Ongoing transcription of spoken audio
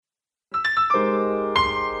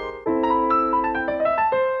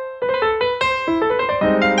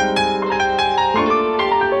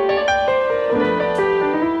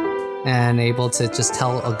and able to just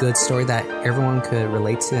tell a good story that everyone could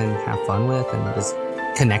relate to and have fun with and just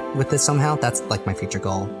connect with it somehow. That's like my future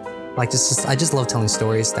goal. Like I just love telling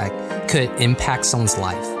stories that could impact someone's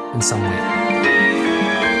life in some way.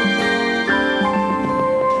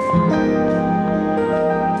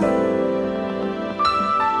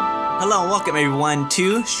 Hello and welcome everyone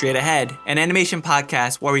to Straight Ahead, an animation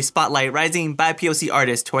podcast where we spotlight rising BIPOC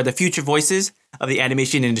artists who are the future voices of the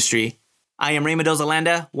animation industry. I am Ray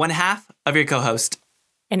Mendoza-Landa, one half of your co-host.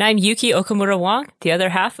 And I'm Yuki Okamura-Wong, the other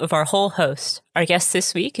half of our whole host. Our guest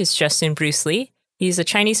this week is Justin Bruce Lee. He's a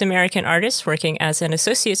Chinese-American artist working as an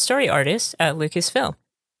associate story artist at Lucasfilm.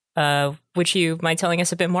 Would you mind telling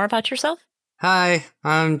us a bit more about yourself? Hi,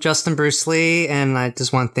 I'm Justin Bruce Lee, and I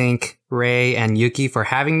just want to thank Ray and Yuki for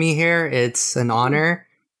having me here. It's an honor.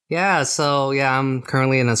 I'm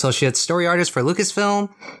currently an associate story artist for Lucasfilm,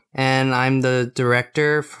 and I'm the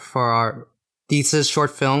director for our thesis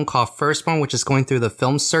short film called Firstborn, which is going through the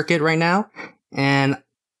film circuit right now. And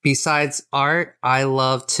besides art, I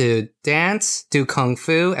love to dance, do kung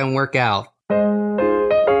fu, and work out.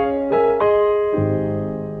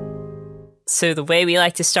 So the way we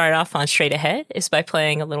like to start off on Straight Ahead is by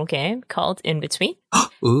playing a little game called In Between.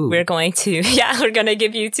 Ooh. We're going to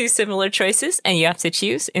give you two similar choices, and you have to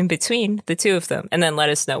choose in between the two of them, and then let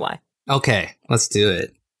us know why. Okay, let's do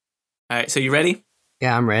it. All right, so you ready?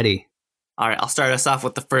 Yeah, I'm ready. All right, I'll start us off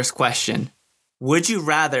with the first question. Would you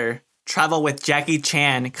rather travel with Jackie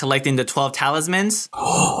Chan collecting the 12 talismans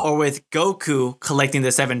or with Goku collecting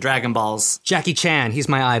the 7 Dragon Balls? Jackie Chan, he's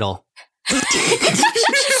my idol.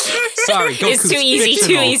 Sorry, Goku's It's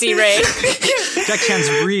too easy, Ray. Jackie Chan's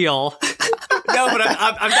real. No, but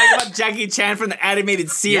I'm talking about Jackie Chan from the animated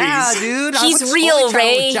series. Yeah, dude. He's I would real, totally travel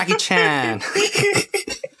Ray. with Jackie Chan.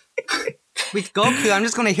 With Goku, I'm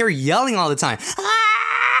just going to hear yelling all the time.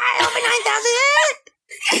 Over 9,000!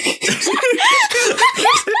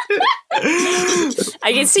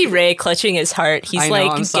 I can see Ray clutching his heart. He's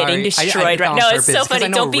getting destroyed right now. No, it's so funny.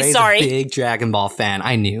 Don't be sorry. I'm a big Dragon Ball fan.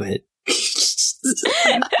 I knew it.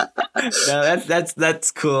 No,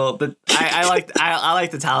 that's cool. But I like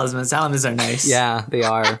the talismans. Talismans are nice. Yeah, they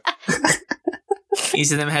are.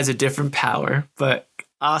 Each of them has a different power, but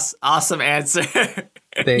awesome answer.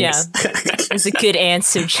 Thanks. Yeah, it was a good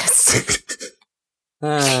answer, Justin.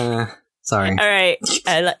 Sorry. All right,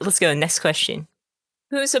 let's go. Next question.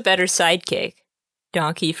 Who's a better sidekick?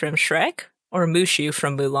 Donkey from Shrek or Mushu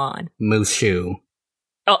from Mulan? Mushu.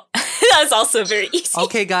 Oh, that was also very easy.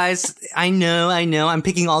 Okay, guys, I know, I'm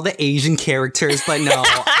picking all the Asian characters, but no,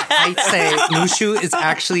 I'd say Mushu is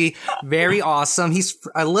actually very awesome. He's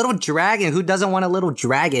a little dragon. Who doesn't want a little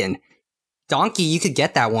dragon? Donkey, you could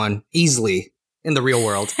get that one easily in the real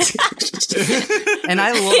world. And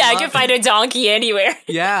I can find a donkey anywhere.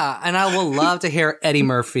 Yeah, and I will love to hear Eddie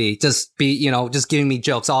Murphy just giving me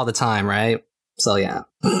jokes all the time, right? So yeah.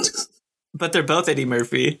 But they're both Eddie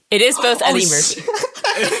Murphy. It is both Eddie Murphy.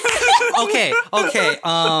 Okay.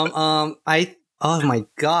 Oh my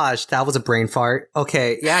gosh, that was a brain fart.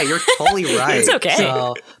 Okay, yeah, you're totally right. It's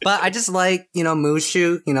okay. But I just like,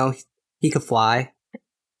 Mushu, he could fly.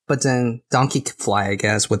 But then Donkey could fly, I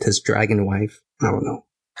guess, with his dragon wife. I don't know.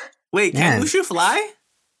 Wait, can Mushu fly?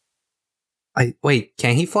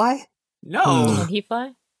 Can he fly? No. Can he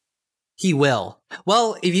fly? He will.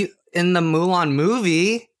 Well, in the Mulan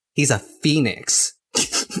movie, he's a phoenix.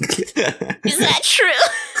 Is that true?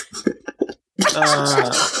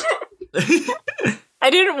 I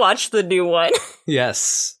didn't watch the new one.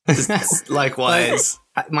 Yes. Likewise.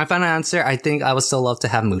 My final answer, I think I would still love to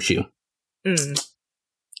have Mushu.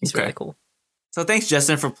 It's really cool. So thanks,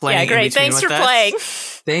 Justin, for playing. Yeah, great. Thanks for playing.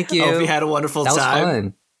 Thank you. Hope you had a wonderful time. That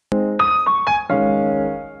was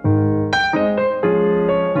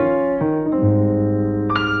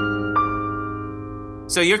fun.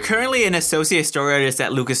 So you're currently an associate story artist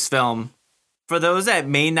at Lucasfilm. For those that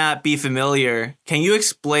may not be familiar, can you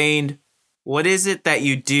explain what is it that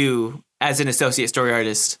you do as an associate story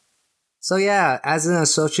artist? So yeah, as an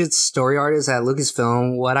associate story artist at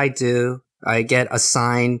Lucasfilm, what I do, I get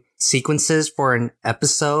assigned sequences for an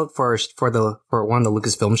episode for one of the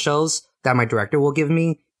Lucasfilm shows that my director will give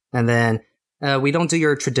me. And then we don't do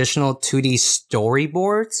your traditional 2D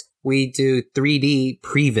storyboards. We do 3D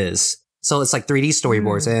previs. So it's like 3D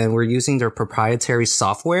storyboards, and we're using their proprietary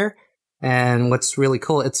software. And what's really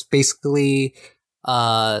cool, it's basically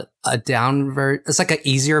it's like an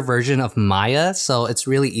easier version of Maya. So it's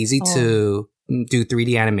really easy to do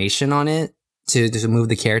 3D animation on it to move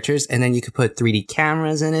the characters. And then you could put 3D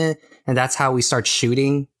cameras in it. And that's how we start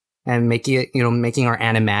shooting and making our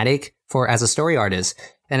animatic as a story artist.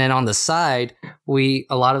 And then on the side, a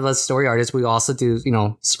lot of us story artists, we also do,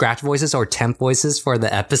 scratch voices or temp voices for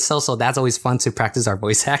the episode. So that's always fun to practice our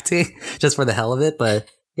voice acting just for the hell of it. But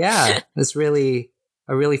yeah, it's really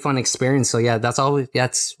a really fun experience. So yeah, that's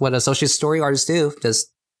what associate story artists do.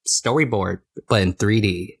 Just storyboard, but in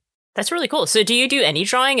 3D. That's really cool. So do you do any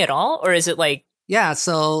drawing at all? Or is it like... Yeah.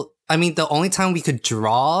 So, I mean, the only time we could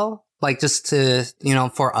draw, like just to,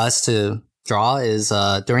 for us to draw is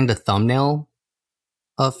during the thumbnail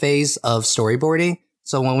phase of storyboarding.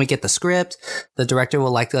 So when we get the script, the director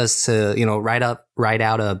will like us to, write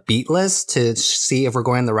out a beat list to see if we're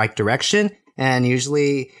going in the right direction. And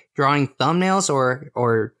usually drawing thumbnails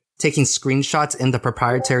or taking screenshots in the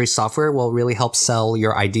proprietary software will really help sell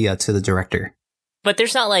your idea to the director. But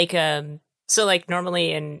there's not like, so like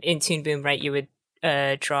normally in Toon Boom, right, you would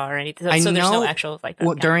draw or anything. So there's no actual like that.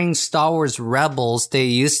 Well, during Star Wars Rebels, they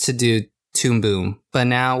used to do Toon Boom, but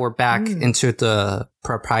now we're back into the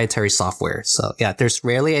proprietary software. So yeah, there's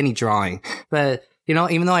rarely any drawing. But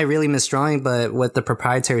even though I really miss drawing, but with the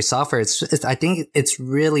proprietary software, I think it's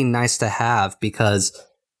really nice to have because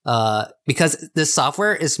this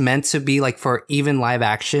software is meant to be like for even live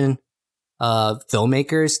action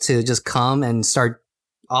filmmakers to just come and start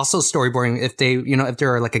also storyboarding if they, if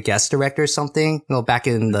they're like a guest director or something, back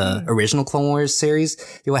in the original Clone Wars series,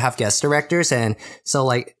 you will have guest directors. And so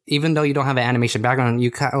like, even though you don't have an animation background, you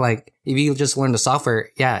kind of like, if you just learn the software,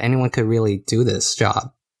 yeah, anyone could really do this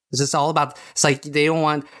job. It's just all about, it's like, they don't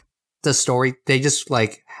want the story. They just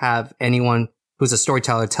like have anyone who's a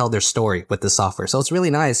storyteller tell their story with the software. So it's really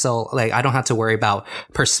nice. So like, I don't have to worry about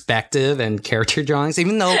perspective and character drawings,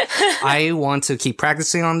 even though I want to keep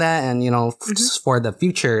practicing on that and, for the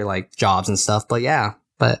future, like jobs and stuff. But yeah,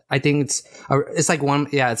 but I think it's like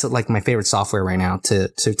it's like my favorite software right now to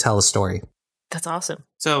tell a story. That's awesome.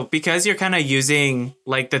 So because you're kind of using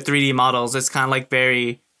like the 3D models, it's kind of like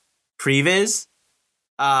very previs.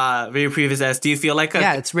 Very previs. Do you feel like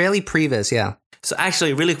yeah, it's really previs. Yeah. So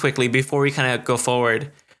actually, really quickly, before we kind of go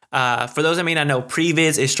forward, for those that may not know,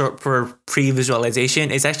 previs is short for pre-visualization.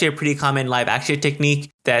 It's actually a pretty common live action technique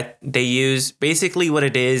that they use. Basically, what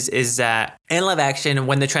it is that in live action,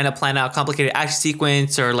 when they're trying to plan out a complicated action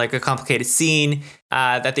sequence or like a complicated scene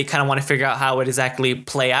that they kind of want to figure out how it exactly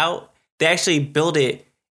play out, they actually build it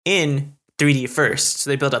in 3D first. So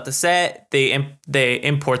they build out the set, they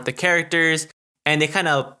import the characters, and they kind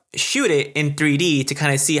of shoot it in 3D to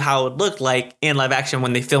kind of see how it looked like in live action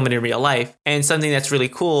when they film it in real life. And something that's really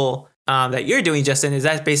cool that you're doing, Justin, is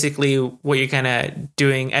that's basically what you're kind of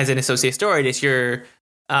doing as an associate story artist.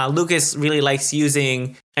 Lucas really likes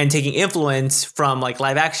using and taking influence from like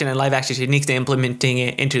live action and live action techniques and implementing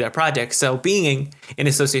it into their project. So being an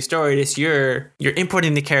associate story artist, you're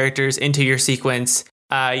importing the characters into your sequence.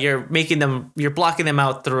 You're blocking them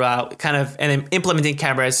out throughout kind of, and then implementing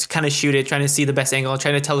cameras, kind of shoot it, trying to see the best angle,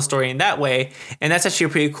 trying to tell the story in that way. And that's actually a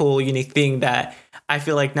pretty cool, unique thing that I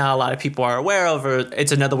feel like not a lot of people are aware of, or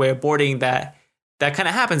it's another way of boarding that kind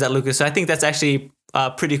of happens at Lucas. So I think that's actually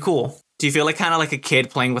pretty cool. Do you feel like kind of like a kid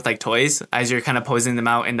playing with like toys as you're kind of posing them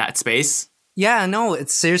out in that space? Yeah, no,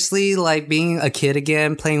 it's seriously like being a kid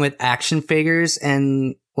again, playing with action figures,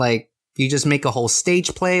 and like you just make a whole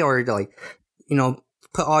stage play or like,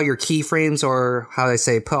 put all your keyframes or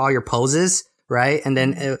put all your poses, right? And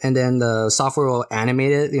then the software will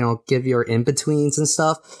animate it, give your in-betweens and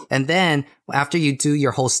stuff. And then after you do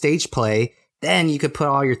your whole stage play, then you could put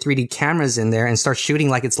all your 3D cameras in there and start shooting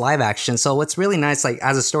like it's live action. So what's really nice, like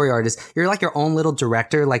as a story artist, you're like your own little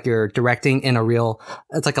director, like you're directing in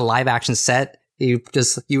it's like a live action set. You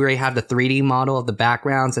already have the 3D model of the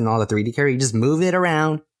backgrounds and all the 3D characters. You just move it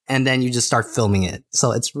around and then you just start filming it.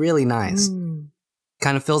 So it's really nice.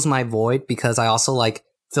 Kind of fills my void because I also like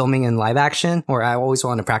filming in live action, or I always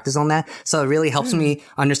want to practice on that. So it really helps me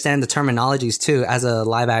understand the terminologies too as a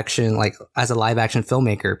live action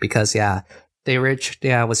filmmaker, because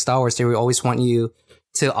with Star Wars, they would always want you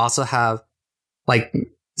to also have like,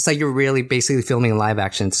 it's like you're really basically filming in live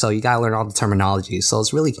action. So you got to learn all the terminology. So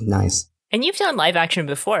it's really nice. And you've done live action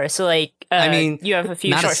before, so like, you have a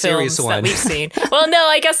few not short a serious films one. that we've seen. Well, no,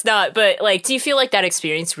 I guess not. But like, do you feel like that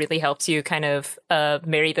experience really helps you kind of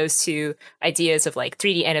marry those two ideas of like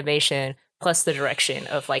 3D animation plus the direction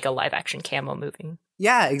of like a live action camo moving?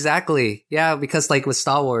 Yeah, exactly. Yeah, because like with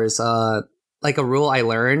Star Wars, like a rule I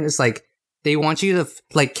learned is like, they want you to,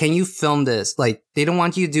 like, can you film this? Like, they don't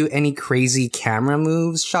want you to do any crazy camera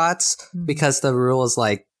moves shots, because the rule is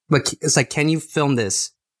like, but it's like, can you film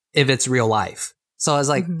this if it's real life? So I was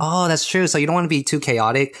like, oh, that's true. So you don't want to be too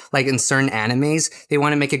chaotic. Like in certain animes, they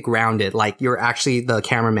want to make it grounded. Like you're actually the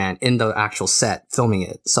cameraman in the actual set filming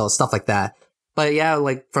it. So stuff like that. But yeah,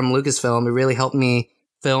 like from Lucasfilm, it really helped me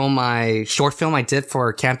my short film I did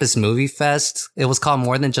for Campus Movie Fest. It was called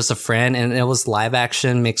More Than Just a Friend, and it was live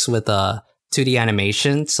action mixed with 2D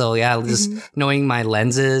animation. So yeah, just knowing my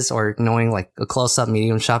lenses or knowing like a close up,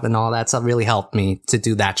 medium shot and all that stuff really helped me to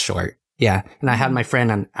do that short. Yeah. And I had my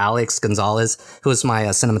friend Alex Gonzalez, who was my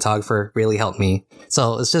cinematographer, really helped me.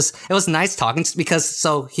 So it was nice talking because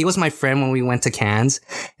he was my friend when we went to Cannes.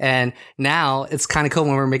 And now it's kind of cool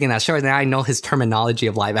when we're making that short. Now I know his terminology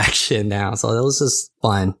of live action now. So it was just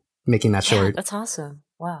fun making that short. That's awesome.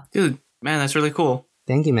 Wow. Dude, man, that's really cool.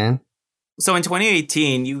 Thank you, man. So in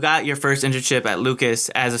 2018, you got your first internship at Lucas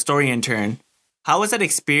as a story intern. How was that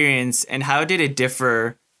experience and how did it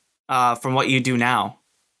differ from what you do now?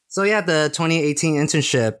 So yeah, the 2018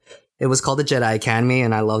 internship, it was called the Jedi Academy,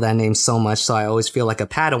 and I love that name so much, so I always feel like a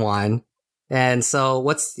Padawan. And so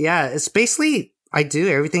it's basically, I do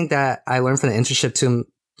everything that I learned from the internship to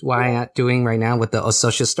what I'm doing right now with the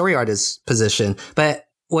associate story artist position. But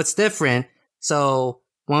what's different, so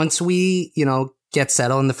once we, get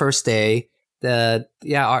settled on the first day,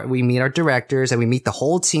 we meet our directors and we meet the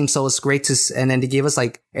whole team, so it's great and then to give us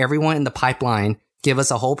like everyone in the pipeline, give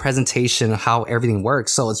us a whole presentation of how everything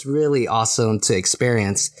works. So it's really awesome to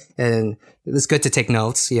experience. And it's good to take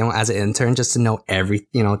notes, as an intern, just to know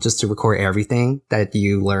just to record everything that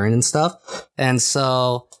you learn and stuff. And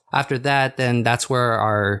so after that, then that's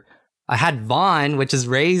where I had Vaughn, which is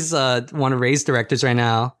Ray's, one of Ray's directors right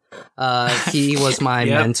now. He was my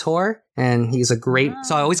mentor and he's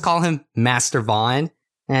so I always call him Master Vaughn.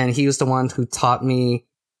 And he was the one who taught me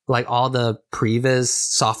like all the previs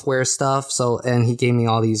software stuff. And he gave me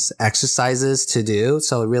all these exercises to do.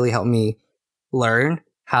 So it really helped me learn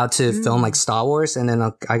how to film like Star Wars. And then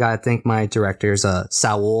I got to thank my directors,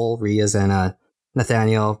 Saul Riaz and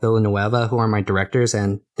Nathaniel Villanueva, who are my directors.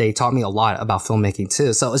 And they taught me a lot about filmmaking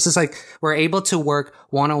too. So it's just like we're able to work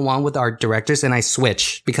one-on-one with our directors. And I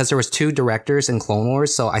switch because there was 2 directors in Clone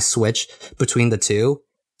Wars. So I switched between the 2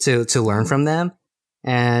 to learn from them.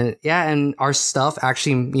 And and our stuff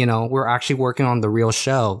actually, we're actually working on the real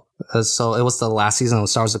show. So it was the last season of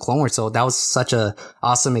Star Wars: The Clone Wars. So that was such a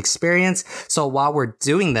awesome experience. So while we're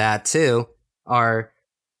doing that too, our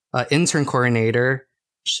intern coordinator,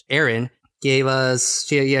 Erin, gave us,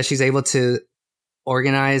 she's able to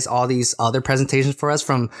organize all these other presentations for us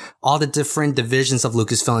from all the different divisions of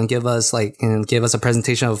Lucasfilm and give us a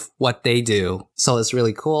presentation of what they do. So it's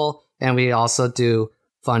really cool. And we also do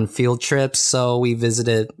fun field trips. So we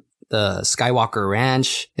visited the Skywalker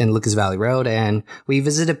Ranch in Lucas Valley Road and we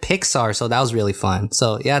visited Pixar. So that was really fun.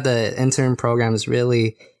 So yeah, the intern program is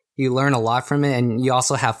really, you learn a lot from it and you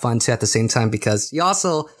also have fun too at the same time because you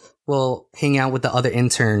also will hang out with the other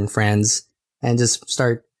intern friends and just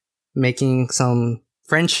start making some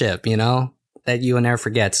friendship, that you will never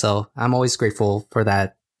forget. So I'm always grateful for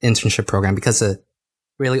that internship program because it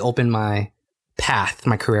really opened my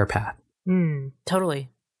career path. Totally.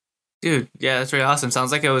 Dude, yeah, that's really awesome.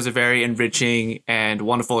 Sounds like it was a very enriching and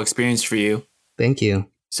wonderful experience for you. Thank you.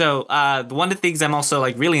 So one of the things I'm also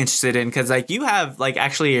like really interested in, because like you have like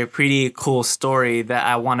actually a pretty cool story that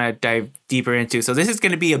I want to dive deeper into. So this is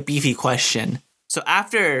going to be a beefy question. So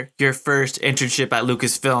after your first internship at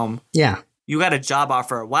Lucasfilm, you got a job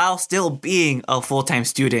offer while still being a full-time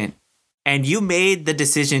student. And you made the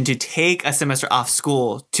decision to take a semester off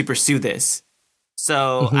school to pursue this.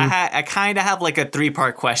 So I kind of have like a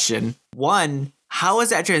 3-part question. 1, how was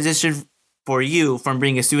that transition for you from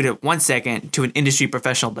being a student 1 second to an industry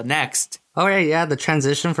professional the next? Oh, yeah. The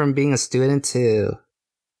transition from being a student to,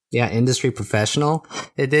 industry professional.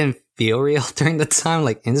 It didn't feel real during the time,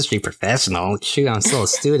 like industry professional. Shoot, I'm still a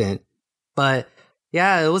student. But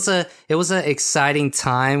yeah, it was an exciting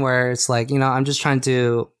time where it's like, I'm just trying to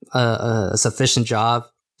do a sufficient job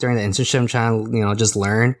during the internship. I'm trying to, just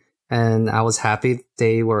learn. And I was happy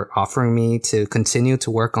they were offering me to continue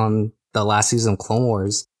to work on the last season of Clone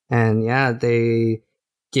Wars. And they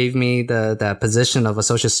gave me that position of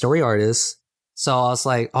associate story artist. So I was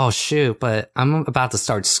like, oh shoot, but I'm about to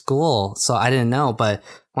start school. So I didn't know. But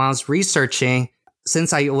when I was researching,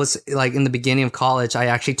 since I was like in the beginning of college, I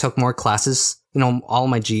actually took more classes, all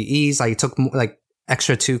my GEs. I took like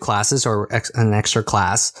extra 2 classes or an extra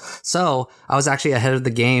class. So I was actually ahead of the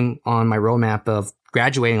game on my roadmap of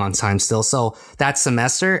graduating on time still. So that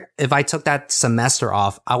semester, if I took that semester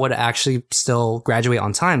off, I would actually still graduate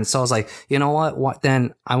on time. So I was like, you know what,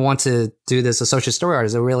 then I want to do this associate story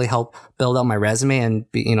artist. It really help build up my resume and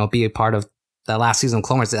be a part of the last season of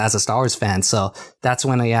Clone Wars as a Star Wars fan. So that's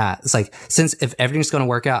when it's like, since if everything's going to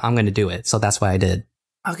work out, I'm going to do it. So that's what I did.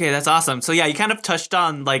 Okay, that's awesome. So yeah, you kind of touched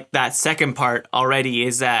on like that second part already,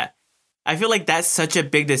 is that I feel like that's such a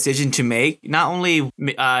big decision to make. Not only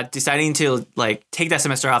deciding to like take that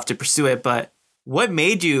semester off to pursue it, but what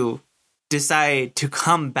made you decide to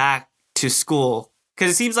come back to school?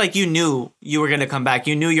 Because it seems like you knew you were going to come back.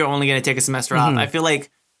 You knew you're only going to take a semester off. I feel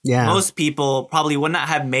like most people probably would not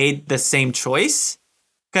have made the same choice.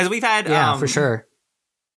 Because we've had... for sure.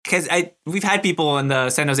 Because we've had people in the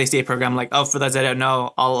San Jose State program, like, for those that don't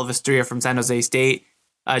know, all of us three are from San Jose State.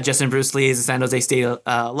 Justin Bruce Lee is a San Jose State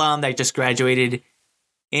alum that just graduated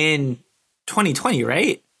in 2020,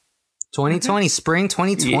 right? 2020, spring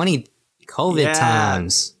 2020, COVID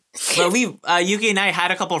times. Well, Yuki and I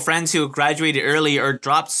had a couple of friends who graduated early or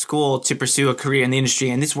dropped school to pursue a career in the industry,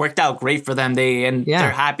 and this worked out great for them.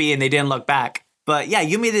 They're happy and they didn't look back. But yeah,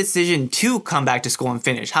 you made the decision to come back to school and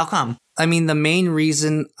finish. How come? I mean, the main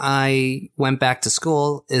reason I went back to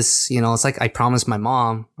school is, it's like I promised my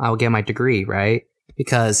mom I would get my degree, right?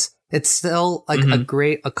 Because it's still like a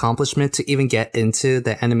great accomplishment to even get into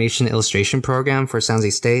the animation illustration program for San Jose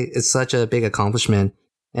State. It's such a big accomplishment.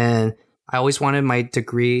 And I always wanted my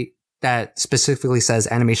degree that specifically says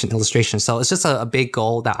animation illustration. So it's just a big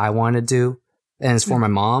goal that I want to do. And it's for my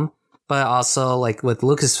mom. But also like with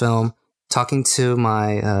Lucasfilm, talking to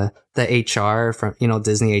my, the HR from,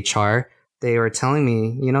 Disney HR, they were telling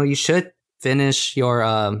me, you should finish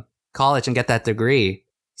your, college and get that degree.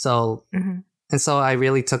 So, and so I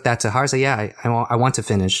really took that to heart. So yeah, I want to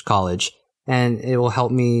finish college, and it will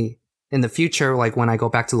help me in the future. Like when I go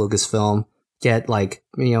back to Lucasfilm, get like,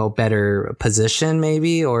 better position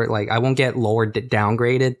maybe, or like I won't get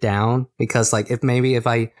downgraded down, because like if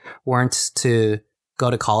I weren't to go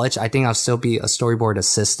to college, I think I'll still be a storyboard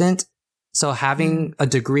assistant. So having a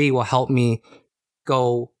degree will help me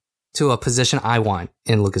go to a position I want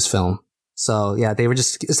in Lucasfilm. So yeah, they were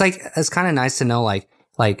just, it's kind of nice to know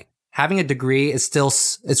like having a degree is still,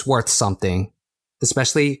 it's worth something,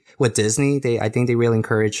 especially with Disney. I think they really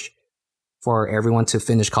encourage for everyone to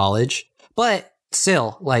finish college, but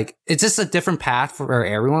still like, it's just a different path for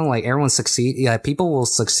everyone. Like everyone succeed. Yeah. People will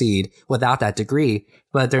succeed without that degree,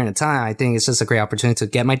 but during the time, I think it's just a great opportunity to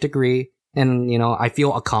get my degree. And, I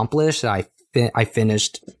feel accomplished. I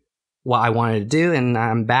finished what I wanted to do, and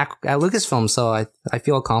I'm back at Lucasfilm. So I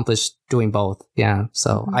feel accomplished doing both. Yeah.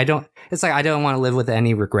 So I don't want to live with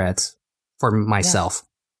any regrets for myself.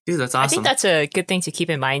 Dude, that's awesome. I think that's a good thing to keep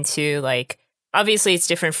in mind too. Like, obviously it's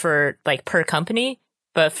different for like per company,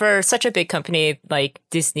 but for such a big company like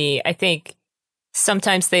Disney, I think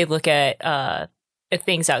sometimes they look at,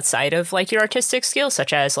 things outside of like your artistic skills,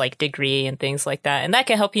 such as like degree and things like that. And that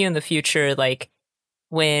can help you in the future, like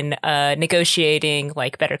when negotiating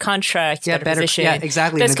like better contracts, better position. Yeah,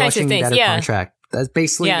 exactly. Those kinds of things. Better contract. That's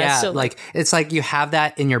basically, so, like, it's like you have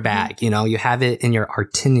that in your bag, you have it in your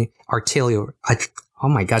artillery. Oh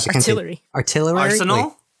my gosh. I can't say artillery. Arsenal?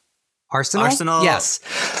 Like, Arsenal?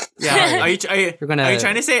 Yes. Yeah. Are you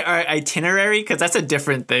trying to say itinerary? Because that's a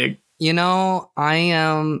different thing. I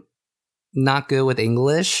am not good with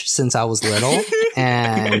English since I was little,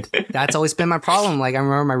 and that's always been my problem. Like I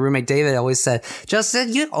remember my roommate David always said,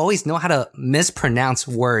 "Justin, you always know how to mispronounce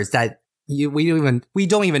words that we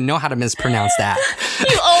don't even know how to mispronounce that."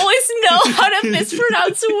 You always know how to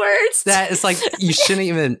mispronounce words. That it's like you shouldn't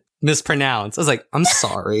even mispronounce. I was like, I'm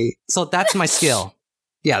sorry. So that's my skill.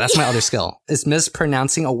 Yeah, that's my other skill. Is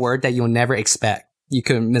mispronouncing a word that you'll never expect you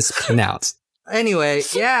could mispronounce. Anyway,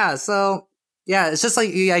 yeah. So. Yeah, it's just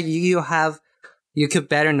like you could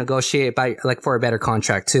better negotiate for a better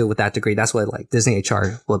contract too with that degree. That's what like Disney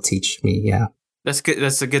HR will teach me. Yeah, that's good.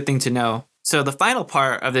 That's a good thing to know. So the final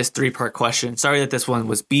part of this 3-part question. Sorry that this one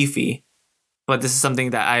was beefy, but this is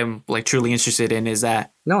something that I'm like truly interested in. Is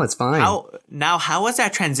that no, it's fine. How was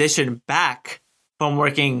that transition back from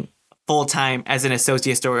working full time as an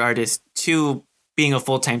associate story artist to being a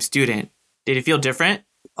full-time student? Did it feel different?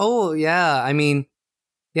 Oh yeah, I mean.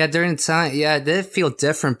 Yeah, during the time, it did feel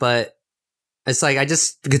different, but it's like I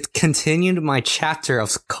just continued my chapter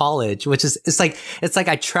of college, which is it's like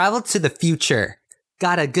I traveled to the future,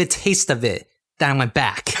 got a good taste of it, then I went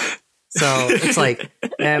back. So it's like,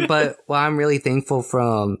 but what I'm really thankful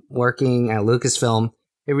from working at Lucasfilm,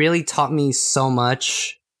 it really taught me so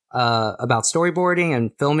much about storyboarding and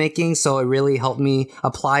filmmaking. So it really helped me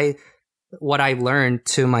apply what I learned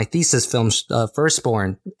to my thesis film,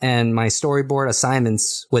 Firstborn, and my storyboard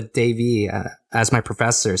assignments with Davey as my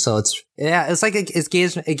professor. So it's like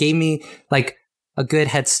it gave me like a good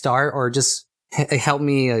head start, or just it helped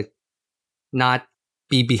me not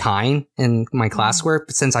be behind in my classwork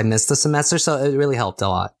since I missed the semester. So it really helped a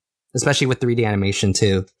lot, especially with 3D animation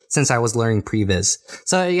too, since I was learning previs.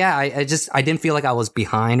 So yeah, I didn't feel like I was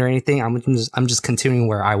behind or anything. I'm just continuing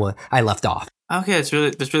where I left off. Okay, that's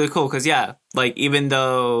really cool because like even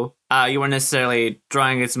though you weren't necessarily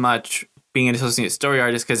drawing as much, being an associate story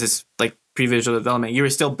artist because it's like pre-visual development, you were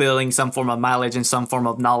still building some form of mileage and some form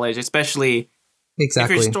of knowledge, especially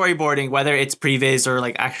Exactly. if you're storyboarding, whether it's previs or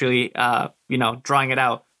like actually drawing it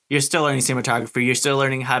out. You're still learning cinematography. You're still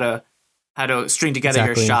learning how to string together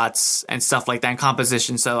your shots and stuff like that, and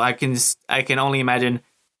composition. So I can only imagine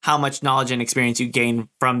how much knowledge and experience you gain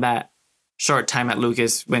from that short time at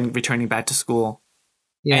Lucas when returning back to school.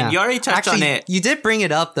 Yeah. And you already touched on it. You did bring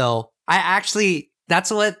it up though. That's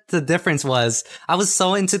what the difference was. I was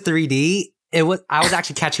so into 3D. I was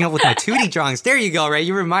actually catching up with my 2D drawings. There you go, Ray.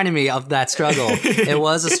 You reminded me of that struggle. It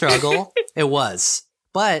was a struggle. It was.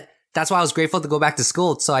 But that's why I was grateful to go back to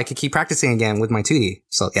school so I could keep practicing again with my 2D.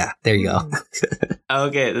 So yeah, there you go.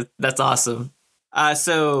 Okay, that's awesome.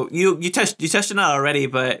 So you touched on it already,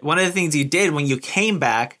 but one of the things you did when you came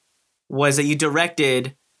back was that you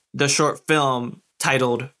directed the short film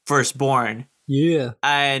titled Firstborn. Yeah.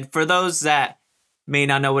 And for those that may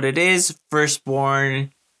not know what it is,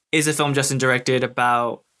 Firstborn is a film Justin directed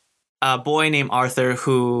about a boy named Arthur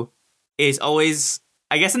who is always,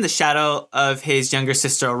 I guess, in the shadow of his younger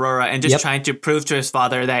sister Aurora and just trying to prove to his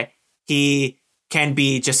father that he can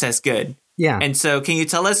be just as good. Yeah. And so can you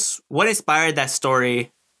tell us what inspired that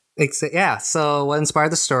story? Yeah. So what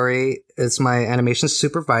inspired the story is my animation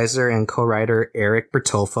supervisor and co-writer, Eric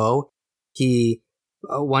Bertolfo. He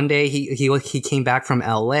one day he came back from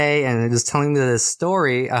LA and was telling me this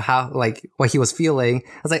story of how, like, what he was feeling.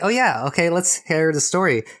 I was like, oh yeah, okay, let's hear the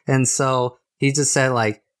story. And so he just said,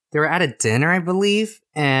 like, they were at a dinner, I believe,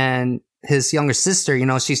 and his younger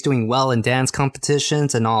sister, she's doing well in dance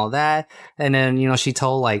competitions and all that. And then, she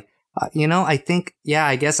told, like,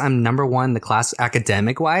 I guess I'm number one in the class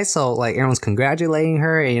academic wise. So like everyone's congratulating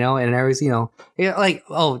her, and everyone's, like,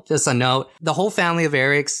 oh, just a note. The whole family of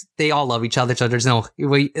Erics, they all love each other. So there's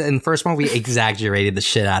in Firstborn, we exaggerated the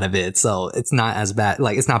shit out of it. So it's not as bad.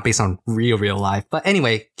 Like it's not based on real life. But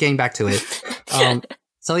anyway, getting back to it.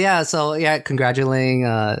 So congratulating,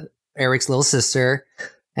 Eric's little sister.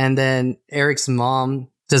 And then Eric's mom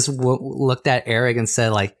just looked at Eric and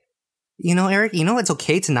said, like, Eric, it's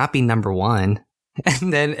okay to not be number one.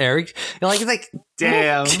 And then Eric, he's like,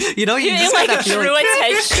 damn. You just like gotta feel drew like,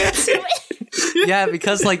 attention to it. Yeah,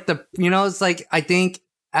 because like it's like, I think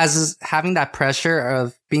as having that pressure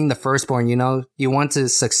of being the firstborn, you want to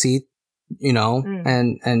succeed,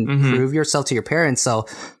 and prove yourself to your parents. So,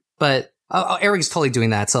 but Eric's totally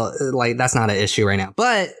doing that. So like, that's not an issue right now.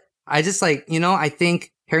 But I just like, I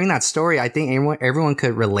think hearing that story, I think everyone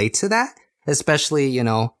could relate to that, especially,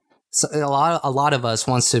 so a lot of us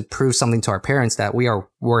wants to prove something to our parents that we are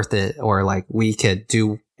worth it, or like we could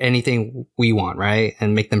do anything we want, right?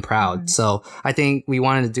 And make them proud. Mm-hmm. So I think we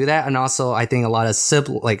wanted to do that. And also I think a lot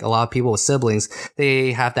of people with siblings,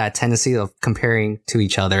 they have that tendency of comparing to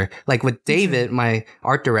each other. Like with David, my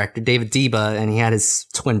art director, David Deba, and he had his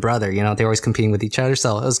twin brother, they're always competing with each other.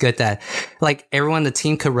 So it was good that like everyone in the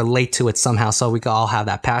team could relate to it somehow. So we could all have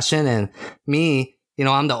that passion. And me,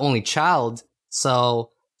 I'm the only child.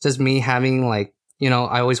 So just me having like,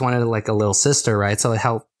 I always wanted like a little sister, right? So it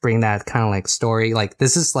helped bring that kind of like story. Like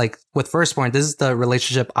this is like with Firstborn, this is the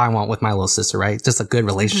relationship I want with my little sister, right? Just a good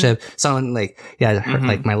relationship. Mm-hmm. Someone like,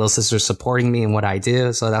 like my little sister supporting me in what I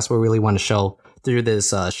do. So that's what we really want to show through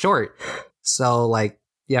this short. So like,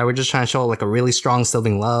 we're just trying to show like a really strong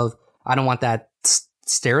sibling love. I don't want that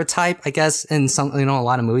stereotype, I guess, in some, a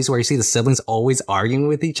lot of movies where you see the siblings always arguing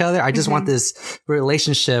with each other. I just want this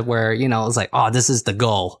relationship where, it's like, oh, this is the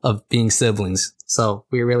goal of being siblings. So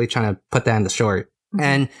we're really trying to put that in the short.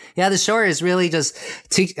 Mm-hmm. And the short is really just,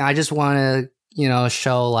 I just want to,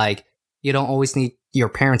 show like, you don't always need your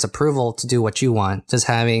parents' approval to do what you want. Just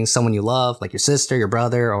having someone you love, like your sister, your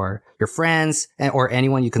brother, or your friends, or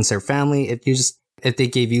anyone you consider family. If they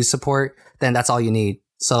gave you support, then that's all you need.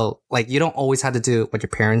 So like, you don't always have to do what your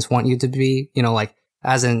parents want you to be, like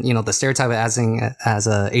as in, the stereotype as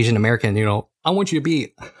a Asian American, I want you to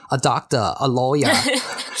be a doctor, a lawyer.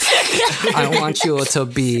 I want you to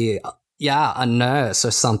be, a nurse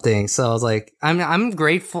or something. So I was like, I'm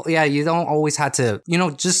grateful. Yeah. You don't always have to,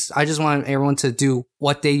 I just want everyone to do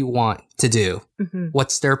what they want to do. Mm-hmm.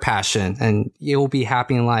 What's their passion, and you'll be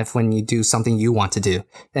happy in life when you do something you want to do,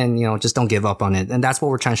 and, just don't give up on it. And that's what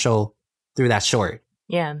we're trying to show through that short.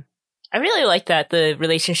 Yeah. I really like that, the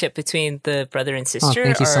relationship between the brother and sister. Oh,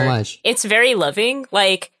 thank you so much. It's very loving.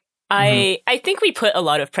 Like, I think we put a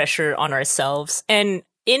lot of pressure on ourselves. And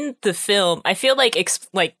in the film, I feel like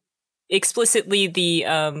explicitly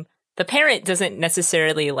the parent doesn't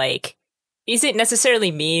necessarily isn't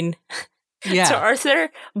necessarily mean to Arthur,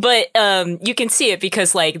 but you can see it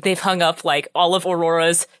because like they've hung up like all of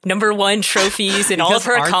Aurora's #1 trophies and all of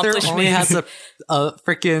her Arthur accomplishments. only has a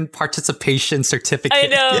freaking participation certificate. I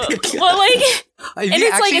know. Well, like, and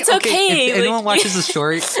it's like it's okay. If anyone watches the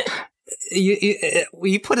story,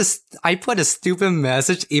 I put a stupid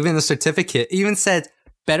message, even the certificate, even said,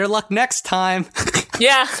 "Better luck next time."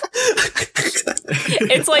 Yeah.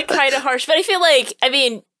 It's like kind of harsh, but I feel like, I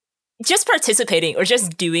mean, just participating or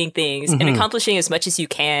just doing things and accomplishing as much as you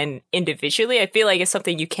can individually, I feel like it's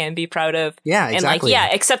something you can be proud of. Yeah, exactly. And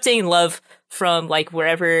like, accepting love from like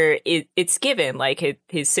wherever it's given. Like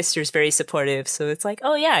his sister's very supportive. So it's like,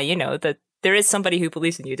 oh yeah, that there is somebody who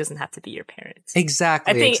believes in you. It doesn't have to be your parents.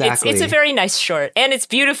 Exactly. I think it's a very nice short and it's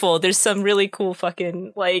beautiful. There's some really cool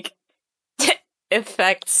fucking like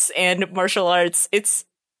effects and martial arts. It's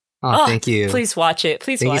thank you. Please watch it.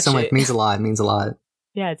 Thank you so much. It means a lot. It means a lot.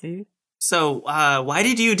 Yeah, dude. So, why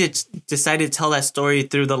did you decide to tell that story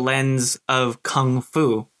through the lens of Kung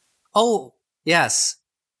Fu? Oh, yes.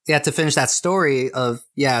 Yeah, to finish that story of,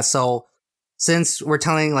 so since we're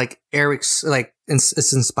telling like Eric's, like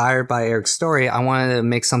it's inspired by Eric's story, I wanted to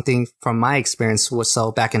make something from my experience.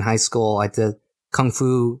 So back in high school, I did Kung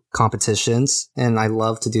Fu competitions and I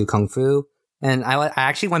love to do Kung Fu. And I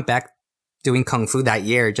actually went back doing Kung Fu that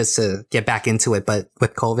year just to get back into it. But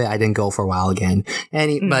with COVID, I didn't go for a while again.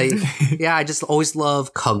 But yeah, I just always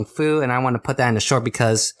love Kung Fu and I want to put that in the short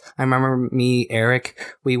because I remember Eric,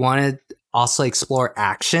 we wanted also explore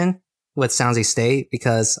action with San Jose State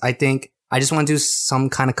because I think I just want to do some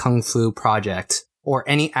kind of Kung Fu project or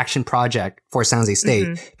any action project for San Jose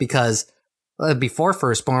State because before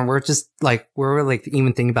Firstborn, we were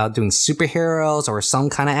even thinking about doing superheroes or some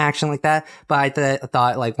kind of action like that. But I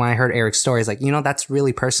thought like when I heard Eric's story, it's like, that's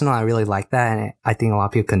really personal. I really like that. And I think a lot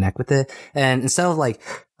of people connect with it. And instead of like,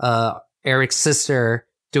 Eric's sister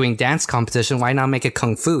doing dance competition, why not make it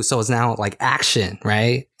Kung Fu? So it's now like action,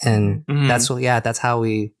 right? And that's how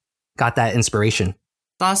we got that inspiration.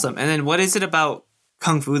 Awesome. And then what is it about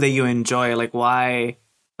Kung Fu that you enjoy? Like why,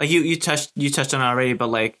 like you touched on it already, but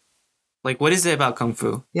like what is it about Kung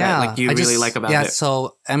Fu that you really like about it? Yeah,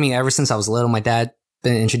 so I mean, ever since I was little, my dad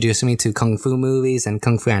been introducing me to Kung Fu movies and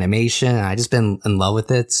Kung Fu animation, and I just been in love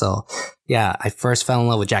with it. So yeah, I first fell in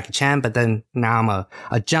love with Jackie Chan, but then now I'm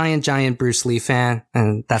a giant Bruce Lee fan,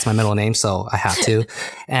 and that's my middle name, so I have to.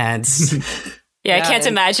 And I can't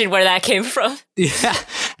imagine where that came from. Yeah,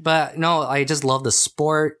 but no, I just love the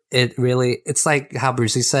sport. It's like how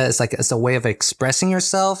Bruce Lee said, it's a way of expressing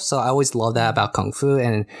yourself. So I always love that about Kung Fu.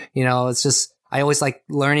 And, it's just, I always like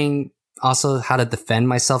learning also how to defend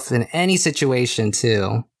myself in any situation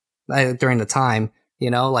too, during the time,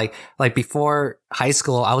 like before high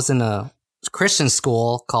school, I was in a Christian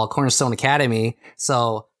school called Cornerstone Academy.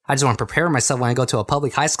 So I just want to prepare myself when I go to a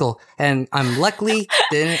public high school. And I'm luckily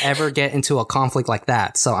didn't ever get into a conflict like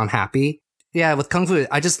that. So I'm happy. Yeah, with Kung Fu,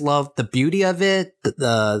 I just love the beauty of it.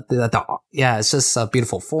 It's just a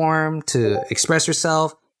beautiful form to express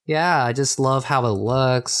yourself. Yeah, I just love how it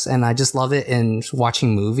looks. And I just love it in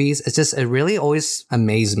watching movies. It really always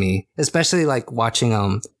amazed me, especially like watching,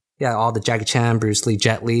 all the Jackie Chan, Bruce Lee,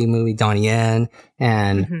 Jet Li movie, Donnie Yen.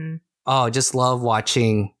 And, just love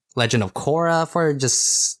watching Legend of Korra for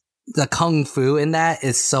just the Kung Fu in that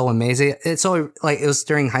is so amazing. It's so like it was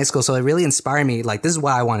during high school, so it really inspired me. Like this is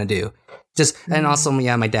what I want to do. And also,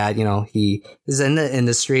 my dad, he is in the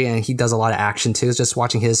industry and he does a lot of action too. It's just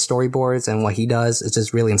watching his storyboards and what he does, it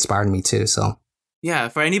just really inspired me too. So yeah,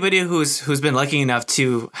 for anybody who's been lucky enough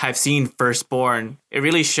to have seen Firstborn, it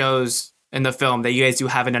really shows in the film that you guys do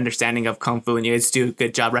have an understanding of Kung Fu and you guys do a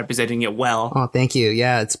good job representing it well. Oh, thank you.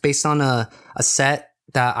 Yeah, it's based on a set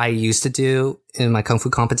that I used to do in my Kung Fu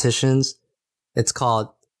competitions. It's called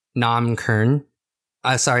Nam Kern.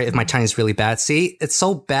 Sorry if my Chinese is really bad. See, it's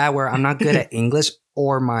so bad where I'm not good at English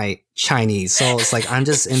or my Chinese. So it's like, I'm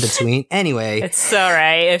just in between. Anyway. It's all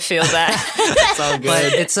right. I feel that. It's all good.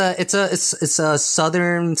 But it's a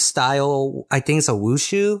Southern style. I think it's a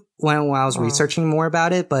wushu when I was researching more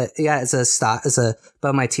about it. But yeah,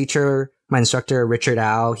 but my teacher, my instructor, Richard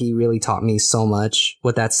Au, he really taught me so much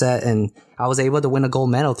with that set. And I was able to win a gold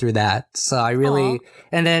medal through that. So I really,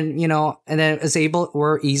 and then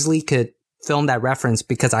we're easily could film that reference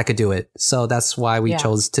because I could do it. So that's why we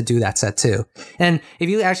chose to do that set too. And if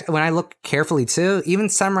you actually, when I look carefully too, even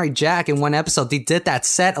Samurai Jack in one episode, they did that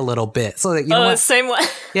set a little bit. So that, what? Same one.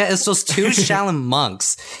 Yeah, it's those two Shaolin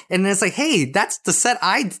monks. And it's like, hey, that's the set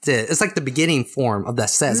I did. It's like the beginning form of that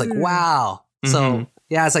set. It's like, wow. So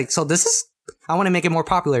yeah, it's like, so this is, I want to make it more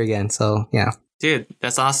popular again. So yeah. Dude,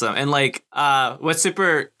 that's awesome. And like, what's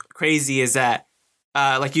super crazy is that,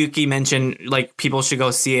 like Yuki mentioned, like people should go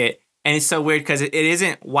see it. And it's so weird because it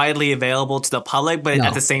isn't widely available to the public, but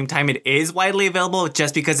at the same time, it is widely available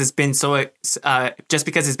just because it's been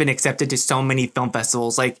accepted to so many film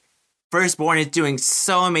festivals. Like Firstborn is doing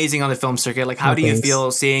so amazing on the film circuit. Like, how do you feel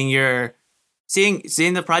seeing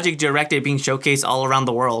the project directed being showcased all around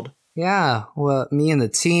the world? Yeah, well, me and the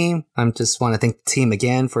team, I just want to thank the team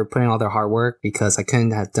again for putting all their hard work because I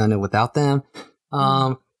couldn't have done it without them.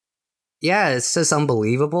 Yeah, it's just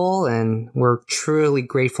unbelievable, and we're truly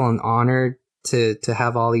grateful and honored to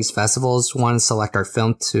have all these festivals want to select our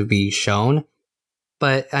film to be shown.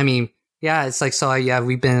 But I mean, yeah, it's like, so yeah,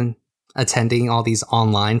 we've been attending all these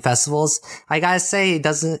online festivals. I gotta say, it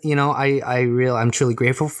doesn't, I'm truly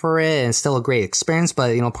grateful for it, and it's still a great experience,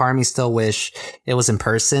 but part of me still wish it was in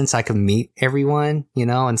person so I could meet everyone,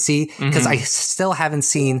 and see, because I still haven't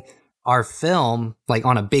seen our film like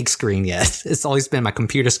on a big screen yet. It's always been my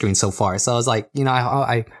computer screen so far. So I was like,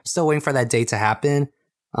 I'm still waiting for that day to happen.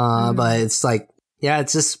 But it's like, yeah,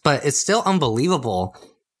 but it's still unbelievable.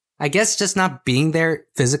 I guess just not being there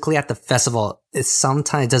physically at the festival, it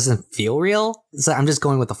sometimes doesn't feel real. So I'm just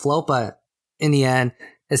going with the flow, but in the end,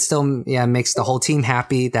 it still, makes the whole team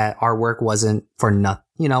happy that our work wasn't for nothing.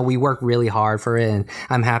 We worked really hard for it, and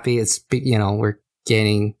I'm happy we're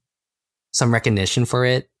getting some recognition for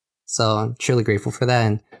it. So I'm truly grateful for that.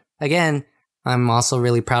 And again, I'm also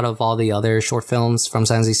really proud of all the other short films from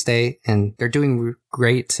San Jose State, and they're doing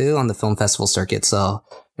great too on the film festival circuit. So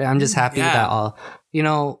I'm just happy that all,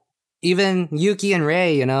 even Yuki and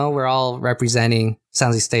Ray, we're all representing San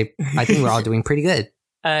Jose State. I think we're all doing pretty good.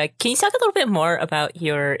 Can you talk a little bit more about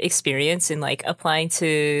your experience in like applying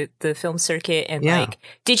to the film circuit, and like,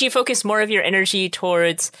 did you focus more of your energy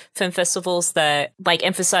towards film festivals that like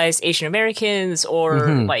emphasize Asian Americans or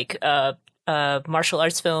like martial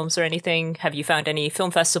arts films or anything? Have you found any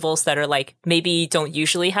film festivals that are like maybe don't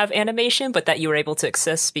usually have animation, but that you were able to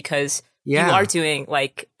access because you are doing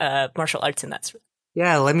like martial arts in that sort?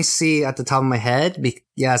 Yeah, let me see at the top of my head. We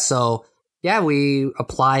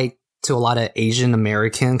applied to a lot of Asian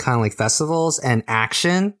American kind of like festivals and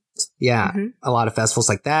action. Yeah, a lot of festivals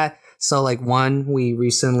like that. So like one we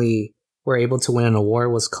recently were able to win an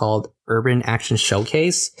award was called Urban Action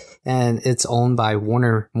Showcase, and it's owned by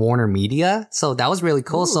Warner Media. So that was really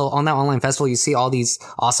cool. Ooh. So on that online festival, you see all these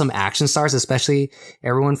awesome action stars, especially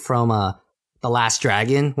everyone from The Last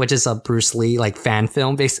Dragon, which is a Bruce Lee like fan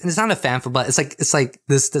film based. And it's not a fan film, but it's like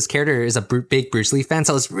this character is a big Bruce Lee fan,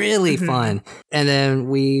 so it's really fun. And then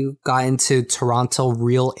we got into Toronto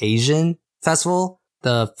Real Asian Festival,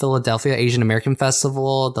 the Philadelphia Asian American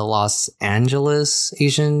Festival, the Los Angeles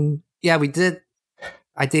Asian. Yeah, we did.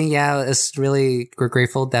 I think it's really, we're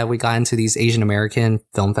grateful that we got into these Asian American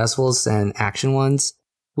film festivals and action ones.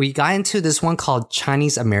 We got into this one called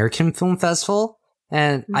Chinese American Film Festival,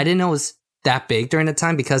 and I didn't know it was that big during the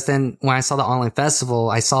time, because then when I saw the online festival,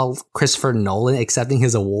 I saw Christopher Nolan accepting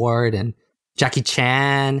his award, and Jackie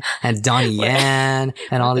Chan and Donnie Yen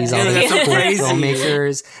and all these other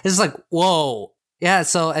filmmakers. It's like, whoa. Yeah.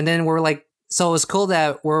 So, and then we're like, so it was cool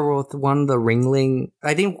that we're with one of the Ringling,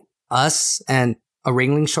 I think us and a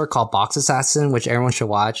Ringling short called Box Assassin, which everyone should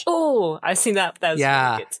watch. Oh, I've seen that. That was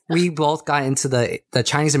really good. We both got into the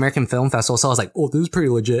Chinese American Film Festival, so I was like, oh, this is pretty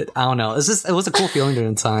legit. I don't know. It was a cool feeling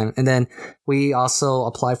during the time. And then we also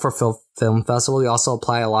applied for Film Festival. We also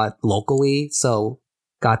apply a lot locally, so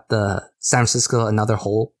got the San Francisco another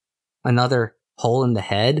hole in the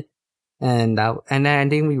head, and then I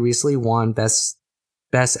think we recently won best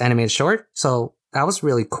animated short. So that was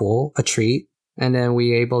really cool, a treat. And then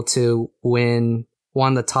we were able to win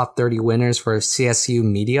one of the top 30 winners for CSU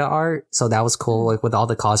Media Art. So that was cool, like with all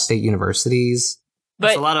the college state universities.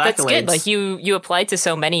 But that's good. Like you applied to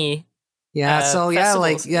so many. Yeah.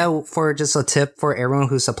 For just a tip for everyone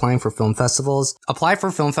who's applying for film festivals, apply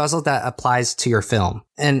for film festivals that applies to your film.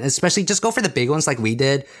 And especially just go for the big ones like we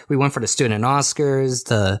did. We went for the student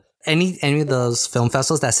Oscars, any of those film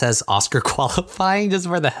festivals that says Oscar qualifying just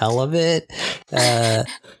for the hell of it.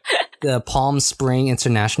 The Palm Spring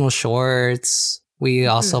International Shorts. We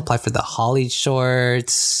also applied for the Holly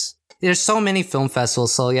Shorts. There's so many film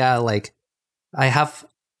festivals. So yeah, like I have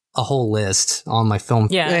a whole list on my film.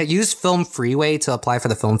 Yeah. Use Film Freeway to apply for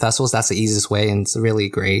the film festivals. That's the easiest way, and it's really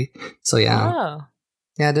great. So yeah. Oh.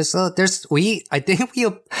 Yeah,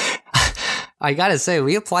 I gotta say,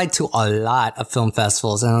 we applied to a lot of film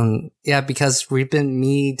festivals, and because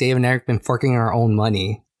me, Dave, and Eric been forking our own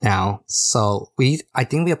money now. So I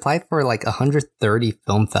think we applied for like 130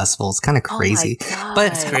 film festivals. Kind of crazy. Oh my God.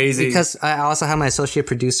 But it's crazy because I also have my associate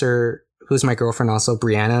producer, who's my girlfriend also,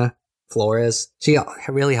 Brianna Flores. She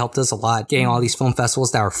really helped us a lot getting all these film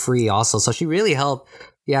festivals that are free also. So she really helped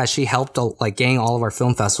yeah, she helped like gang all of our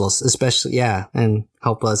film festivals, especially, yeah, and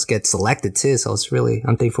help us get selected too. So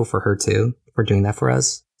I'm thankful for her too, for doing that for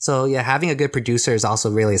us. So yeah, having a good producer is also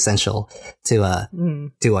really essential to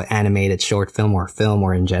do an animated short film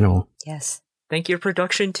or in general. Yes. Thank you,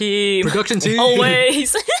 production team. Production team.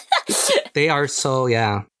 Always. They are so,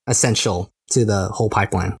 yeah, essential to the whole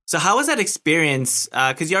pipeline. So how was that experience?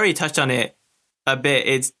 Because you already touched on it a bit.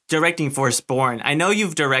 It's directing Firstborn. I know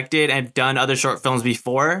you've directed and done other short films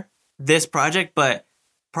before this project, but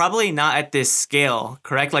probably not at this scale,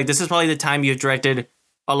 correct? Like, this is probably the time you've directed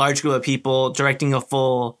a large group of people, directing a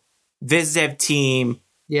full viz dev team,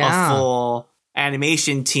 a full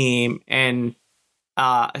animation team, and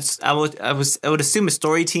I would assume a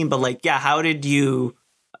story team. But like, yeah, how did you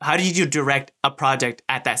direct a project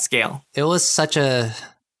at that scale? It was such a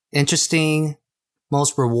interesting,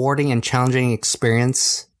 most rewarding and challenging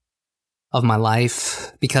experience of my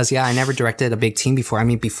life because, yeah, I never directed a big team before. I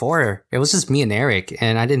mean, before, it was just me and Eric,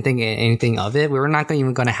 and I didn't think anything of it. We were not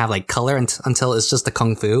even going to have, like, color until it's just the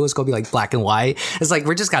Kung Fu. It's going to be, like, black and white. It's like,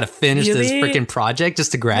 we're just got to finish this freaking project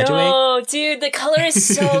just to graduate. No, dude, the color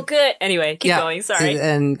is so good. Anyway, keep going, sorry.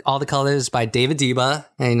 And all the colors by David Deba.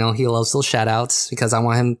 And, he loves those shout-outs because I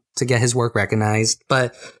want him to get his work recognized.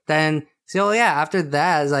 But then, so, yeah, after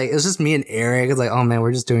that, it was just me and Eric. It's like, oh, man,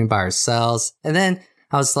 we're just doing it by ourselves. And then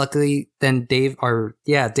I was luckily then David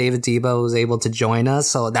Deba was able to join us.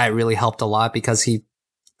 So that really helped a lot because he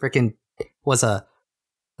freaking was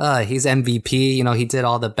he's MVP. He did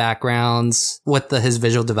all the backgrounds with his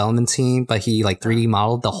visual development team, but he like 3D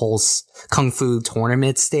modeled the whole Kung Fu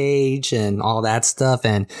tournament stage and all that stuff.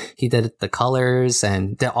 And he did the colors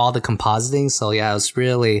and did all the compositing. So yeah, it was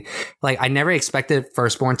really like, I never expected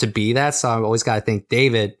Firstborn to be that. So I've always got to thank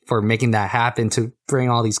David for making that happen to bring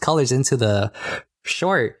all these colors into the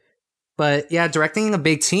short. But yeah, directing a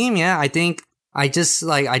big team, yeah, I think I just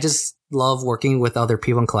love working with other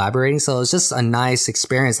people and collaborating. So it's just a nice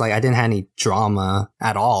experience. Like, I didn't have any drama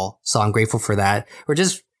at all. So I'm grateful for that. We're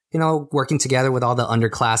just, working together with all the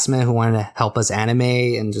underclassmen who wanted to help us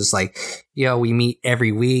animate, and just like, we meet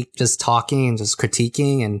every week just talking and just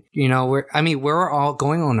critiquing. And, we're all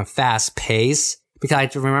going on a fast pace because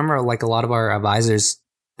I remember like a lot of our advisors,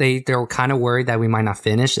 they were kind of worried that we might not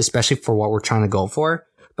finish, especially for what we're trying to go for.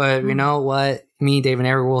 But you know what? Me, Dave, and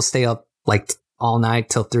Eric will stay up like all night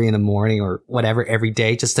till 3 a.m. or whatever every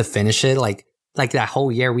day just to finish it. Like that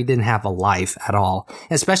whole year, we didn't have a life at all.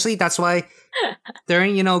 Especially that's why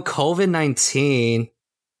during, COVID-19,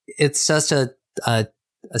 it's just a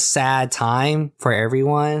sad time for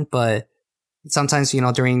everyone. But sometimes,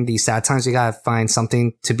 during these sad times, you gotta find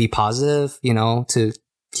something to be positive, to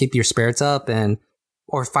keep your spirits up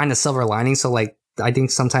or find a silver lining. So like, I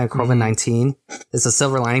think sometimes COVID-19 is a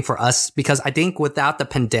silver lining for us because I think without the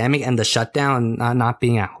pandemic and the shutdown, not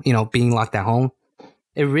being out, being locked at home,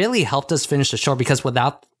 it really helped us finish the short because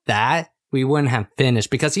without that, we wouldn't have finished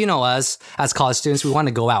because, us as college students, we want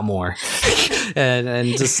to go out more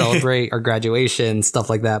and just celebrate our graduation, stuff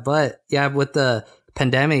like that. But yeah, with the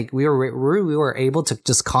pandemic, we were able to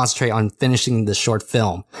just concentrate on finishing the short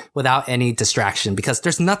film without any distraction because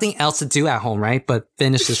there's nothing else to do at home, right? But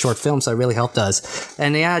finish the short film. So it really helped us.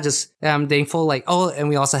 And yeah, I'm thankful. And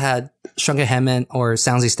we also had Shrunken Hemet or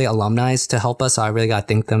San Jose State alumni to help us. So I really got to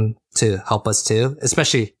thank them to help us too,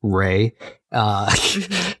 especially Ray.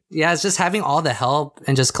 Yeah, it's just having all the help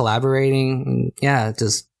and just collaborating. Yeah,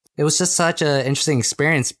 it was just such an interesting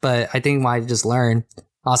experience. But I think what I just learned,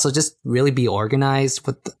 also, just really be organized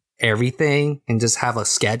with everything and just have a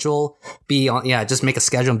schedule. Just make a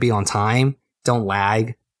schedule and be on time. Don't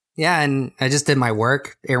lag. Yeah, and I just did my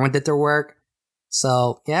work. Everyone did their work.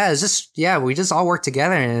 So, yeah, we just all worked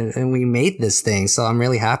together and we made this thing. So I'm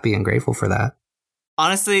really happy and grateful for that.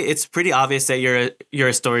 Honestly, it's pretty obvious that you're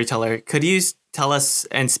a storyteller. Could you tell us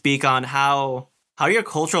and speak on how your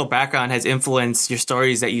cultural background has influenced your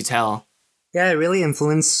stories that you tell? Yeah, it really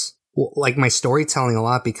influenced like my storytelling a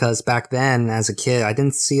lot because back then as a kid, I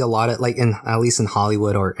didn't see a lot of at least in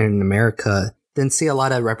Hollywood or in America, didn't see a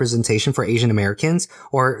lot of representation for Asian Americans,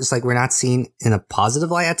 or it's like we're not seen in a positive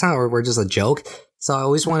light at times, or we're just a joke. So I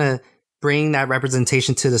always want to bring that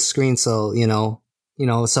representation to the screen. So,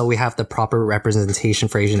 so we have the proper representation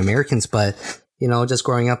for Asian Americans. But, just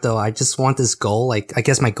growing up though, I just want this goal. Like, I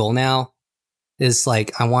guess my goal now is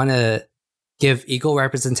like, I want to give equal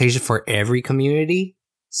representation for every community.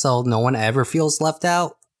 So no one ever feels left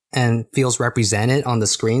out and feels represented on the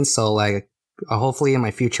screen. So like, hopefully in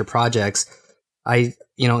my future projects, I,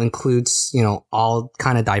 includes, all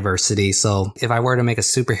kind of diversity. So if I were to make a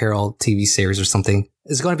superhero TV series or something,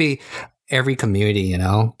 it's going to be every community, you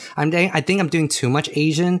know? I think I'm doing too much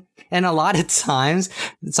Asian. And a lot of times,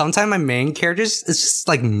 sometimes my main characters is just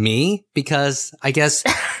like me because I guess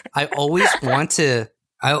I always want to,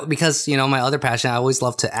 because, you know, my other passion, I always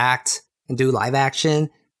love to act and do live action.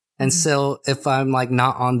 And so if I'm like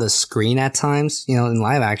not on the screen at times, you know, in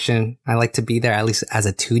live action, I like to be there at least as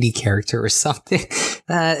a 2D character or something.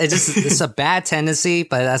 It's a bad tendency,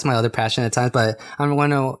 but that's my other passion at times. But I'm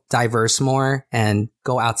going to diverse more and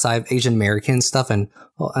go outside Asian American stuff and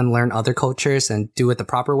learn other cultures and do it the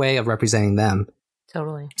proper way of representing them.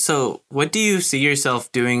 Totally. So what do you see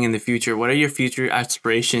yourself doing in the future? What are your future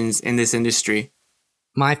aspirations in this industry?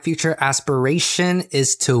 My future aspiration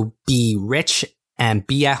is to be rich and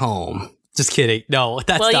be at home. Just kidding. No,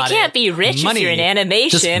 that's not it. Well, you can't be rich if you're in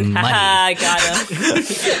animation. Haha, got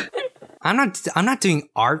him. I'm not doing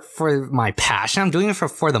art for my passion. I'm doing it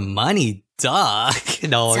for the money. Duh.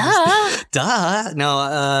 No. Duh.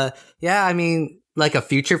 No. Yeah. I mean, like a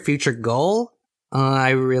future goal.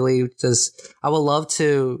 I would love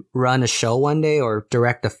to run a show one day or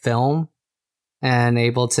direct a film and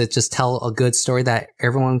able to just tell a good story that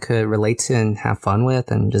everyone could relate to and have fun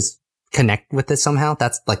with and just connect with it somehow.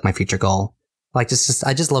 That's like my future goal. Like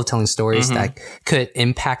I just love telling stories that could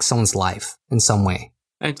impact someone's life in some way.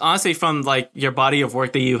 And honestly, from like your body of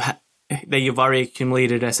work that you've already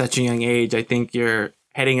accumulated at such a young age, I think you're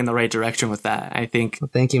heading in the right direction with that. I think. Well,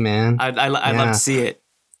 thank you, man. I'd love to see it.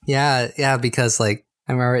 Yeah, because like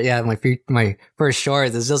I remember, my first short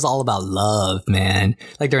is just all about love, man.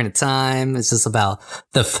 Like during the time, it's just about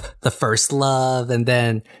the first love and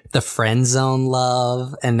then the friend zone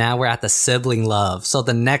love. And now we're at the sibling love. So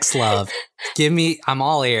the next love, I'm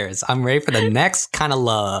all ears. I'm ready for the next kind of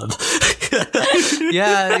love.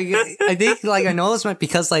 Yeah, I think like I know this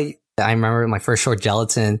because like I remember my first short,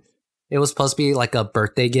 Gelatin. It was supposed to be like a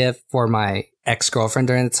birthday gift for my ex-girlfriend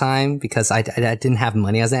during the time because I didn't have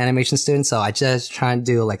money as an animation student. So I just tried to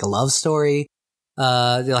do like a love story,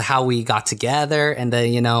 how we got together and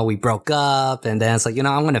then, you know, we broke up and then it's like, you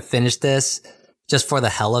know, I'm going to finish this just for the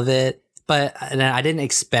hell of it. But then I didn't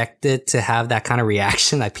expect it to have that kind of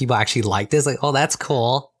reaction that people actually liked this. Like, oh, that's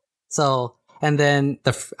cool. So, and then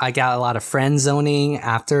I got a lot of friend zoning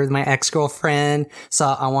after my ex-girlfriend. So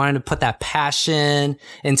I wanted to put that passion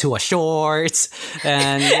into a short.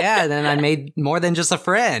 And yeah, then I made more than just a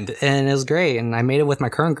friend. And it was great. And I made it with my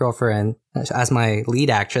current girlfriend as my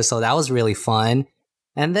lead actress. So that was really fun.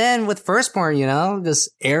 And then with Firstborn, you know,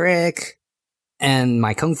 just Eric and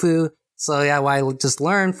my Kung Fu. So yeah, what I just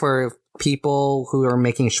learned for people who are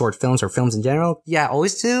making short films or films in general. Yeah,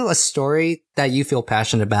 always do a story that you feel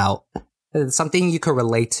passionate about. Something you could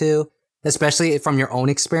relate to, especially from your own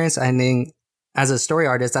experience. I think as a story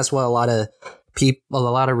artist, that's what a lot of people, a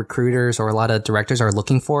lot of recruiters or a lot of directors are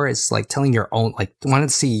looking for. Is like telling your own, like wanting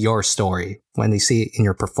to see your story when they see it in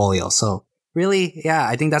your portfolio. So really, yeah,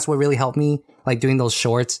 I think that's what really helped me. Like doing those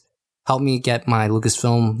shorts helped me get my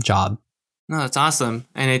Lucasfilm job. No, that's awesome.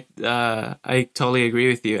 And I totally agree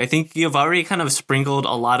with you. I think you've already kind of sprinkled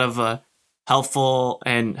a lot of helpful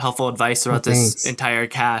advice throughout this entire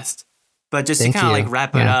cast. But just to kind of like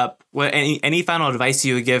wrap it up, what any final advice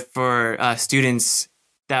you would give for students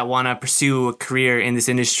that want to pursue a career in this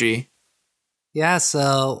industry? Yeah,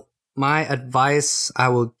 so my advice I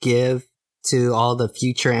will give to all the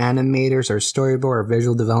future animators or storyboard or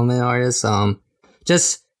visual development artists,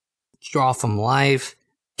 just draw from life,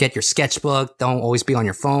 get your sketchbook, don't always be on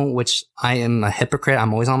your phone, which I am a hypocrite.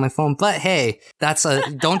 I'm always on my phone, but hey,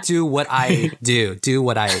 don't do what I do. Do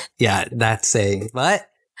what that's saying, but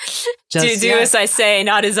just, do as I say,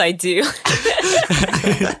 not as I do.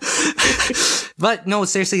 But no,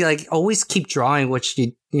 seriously, like always keep drawing, which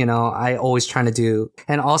you know, I always trying to do.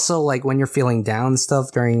 And also like when you're feeling down and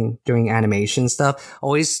stuff during animation stuff,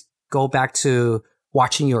 always go back to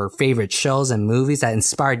watching your favorite shows and movies that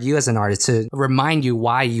inspired you as an artist to remind you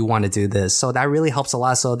why you want to do this. So that really helps a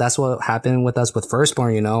lot. So that's what happened with us with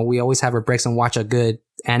Firstborn, you know, we always have our breaks and watch a good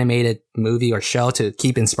animated movie or show to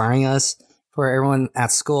keep inspiring us. For everyone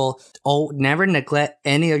at school, never neglect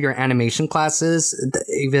any of your animation classes,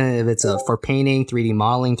 even if it's for painting, 3D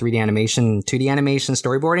modeling, 3D animation, 2D animation,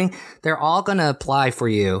 storyboarding. They're all going to apply for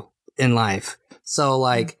you in life. So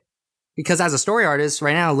like, because as a story artist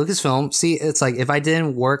right now, Lucasfilm, see, it's like if I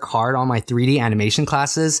didn't work hard on my 3D animation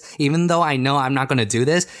classes, even though I know I'm not going to do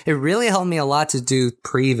this, it really helped me a lot to do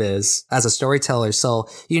previs as a storyteller. So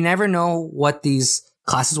you never know what these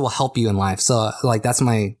classes will help you in life. So like, that's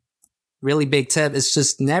my really big tip is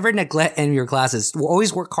just never neglect any of your classes. We'll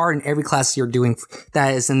always work hard in every class you're doing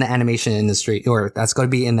that is in the animation industry or that's going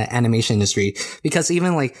to be in the animation industry. Because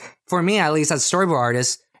even like for me, at least as a storyboard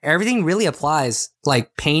artist, everything really applies.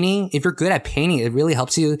 Like painting, if you're good at painting, it really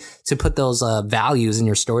helps you to put those values in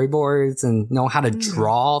your storyboards and know how to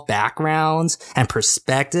draw backgrounds and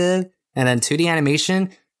perspective. And then 2D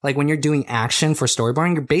animation, like when you're doing action for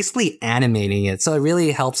storyboarding, you're basically animating it. So it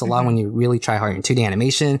really helps a lot when you really try hard in 2D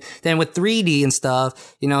animation. Then with 3D and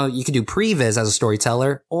stuff, you know, you could do previs as a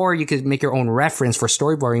storyteller, or you could make your own reference for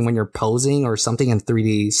storyboarding when you're posing or something in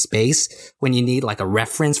 3D space when you need like a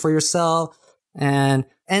reference for yourself. And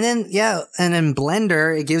then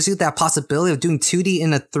Blender, it gives you that possibility of doing 2D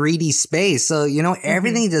in a 3D space. So, you know,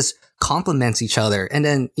 everything just complements each other. And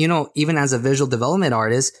then, you know, even as a visual development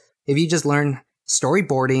artist, if you just learn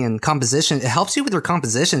storyboarding and composition, it helps you with your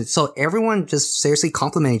composition. So everyone just seriously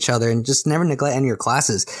complement each other and just never neglect any of your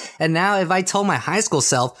classes. And now if I told my high school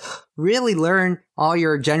self, really learn all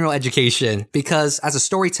your general education, because as a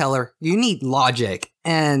storyteller, you need logic,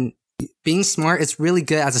 and being smart is really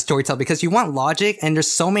good as a storyteller because you want logic, and there's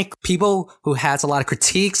so many people who has a lot of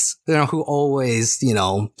critiques, you know, who always, you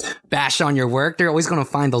know, bash on your work. They're always going to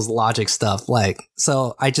find those logic stuff. Like,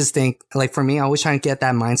 so I just think, like, for me, I always try to get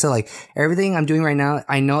that mindset. Like, everything I'm doing right now,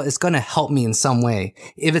 I know it's going to help me in some way.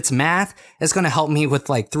 If it's math, it's going to help me with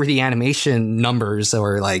like 3D animation numbers,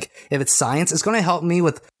 or like if it's science, it's going to help me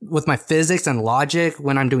with my physics and logic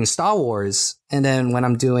when I'm doing Star Wars. And then when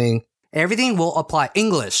I'm doing everything will apply.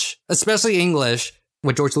 English, especially English,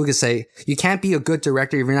 what George Lucas say, you can't be a good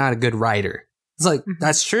director if you're not a good writer. It's like,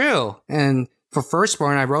 that's true. And for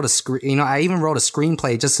Firstborn, I even wrote a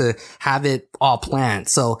screenplay just to have it all planned.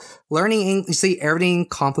 So learning English, see, everything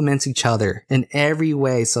complements each other in every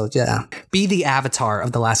way. So yeah, be the Avatar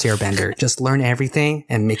of The Last Airbender. Just learn everything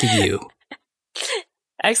and make it you.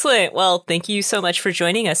 Excellent. Well, thank you so much for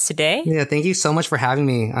joining us today. Yeah, thank you so much for having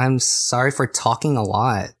me. I'm sorry for talking a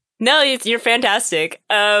lot. No, you're fantastic.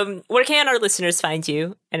 Where can our listeners find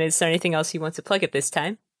you? And is there anything else you want to plug at this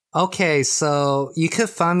time? Okay, so you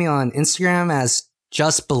could find me on Instagram as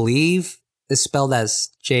Just Believe. It's spelled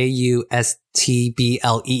as JUSTBLEEVE.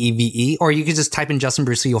 Or you could just type in Justin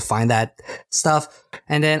Bruce, you'll find that stuff.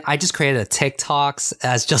 And then I just created a TikToks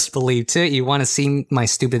as Just Believe too. You want to see my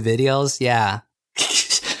stupid videos? Yeah.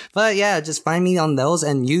 But yeah, just find me on those.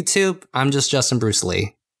 And YouTube, I'm just Justin Bruce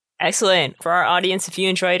Lee. Excellent. For our audience, if you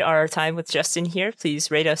enjoyed our time with Justin here,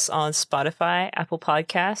 please rate us on Spotify, Apple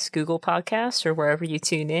Podcasts, Google Podcasts, or wherever you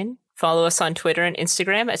tune in. Follow us on Twitter and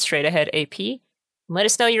Instagram at StraightAheadAP. Let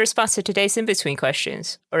us know your response to today's in-between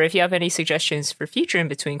questions. Or if you have any suggestions for future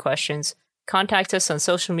in-between questions, contact us on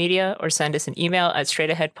social media or send us an email at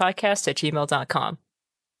straightaheadpodcast@gmail.com.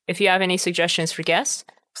 If you have any suggestions for guests,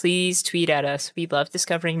 please tweet at us. We love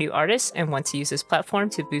discovering new artists and want to use this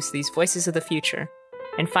platform to boost these voices of the future.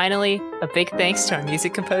 And finally, a big thanks to our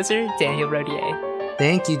music composer, Daniel Rodier.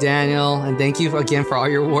 Thank you, Daniel. And thank you again for all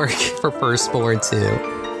your work for Firstborn, too.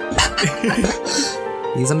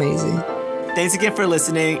 He's amazing. Thanks again for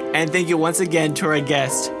listening. And thank you once again to our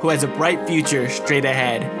guest, who has a bright future straight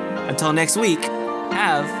ahead. Until next week,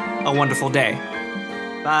 have a wonderful day.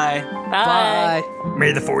 Bye. Bye. Bye.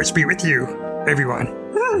 May the force be with you, everyone.